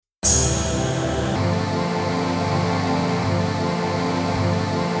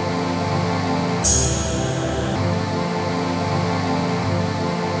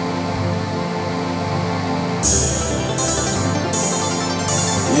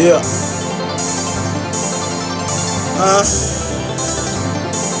Yeah.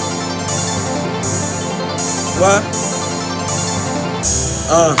 What?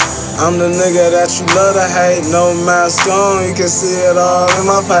 I'm the nigga that you love to hate. No mask on, you can see it all in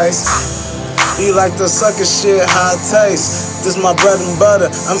my face. You like the sucker shit, how it tastes. This my bread and butter,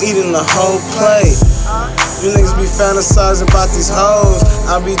 I'm eating the whole plate. You niggas be fantasizing about these hoes,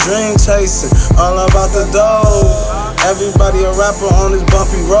 I be dream chasing, all about the dough. Everybody a rapper on this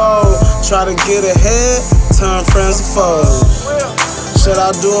bumpy road. Try to get ahead, turn friends to foes. Should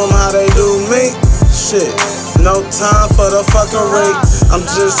I do them how they do me? Shit, no time for the fuckery. I'm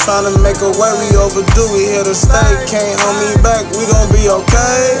just trying to make a way, we overdue, we here to stay. Can't hold me back, we gon' be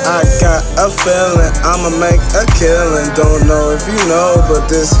okay. I got a feeling, I'ma make a killing. Don't know if you know, but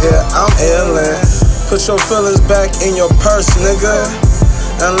this here I'm illin'. Put your feelings back in your purse, nigga.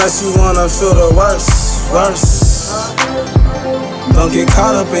 Unless you wanna feel the worst. Don't get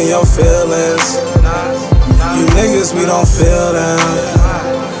caught up in your feelings. You niggas, we don't feel them.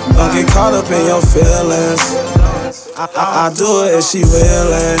 Don't get caught up in your feelings. I do it if she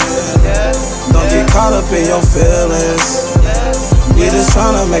willin'. Don't get caught up in your feelings. We just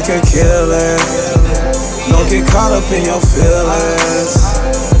tryna make a killing. Don't get caught up in your feelings.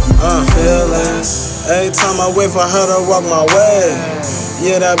 Feelings. Every time I wait for her to walk my way,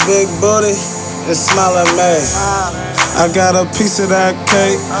 yeah, that big booty is smiling at me. I got a piece of that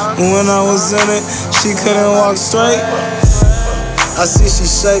cake. When I was in it, she couldn't walk straight. I see she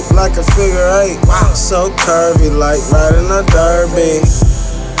shaped like a figure 8, so curvy like riding a derby.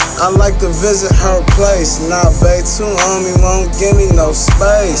 I like to visit her place. Nah, babe, too on me, won't give me no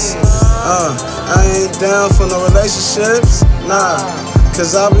space. I ain't down for no relationships, nah,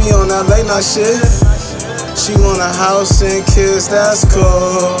 cause I be on that late night shit. She want a house and kids, that's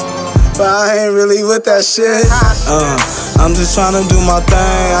cool, but I ain't really with that shit. I'm just tryna do my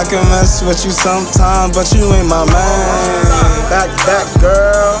thing. I can mess with you sometime, but you ain't my man. Back,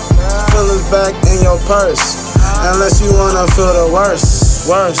 girl, feelings back in your purse. Unless you wanna feel the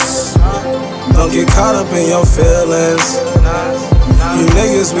worst. Don't get caught up in your feelings. You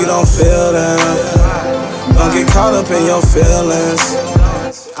niggas, we don't feel them. Don't get caught up in your feelings.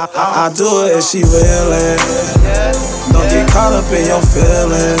 I do it if she willin'. Don't get caught up in your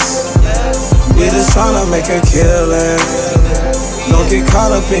feelings. We just tryna make a killing. Don't get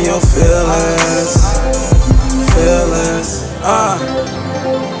caught up in your feelings.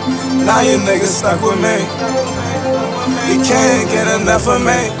 Now you niggas stuck with me. You can't get enough of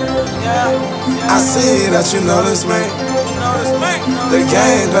me. I see that you notice me. The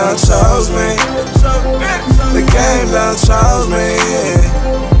game done chose me. The game done chose me.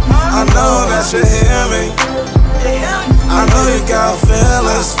 I know that you hear me. I know you got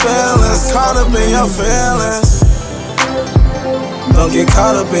feelings, caught up in your feelings. Don't get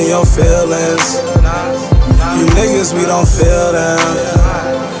caught up in your feelings. You niggas, we don't feel them.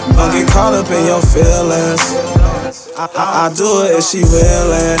 Don't get caught up in your feelings. I do it if she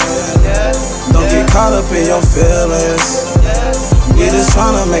willin'. Don't get caught up in your feelings. We just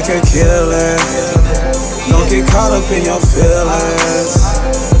tryna make a killing. Don't get caught up in your feelings.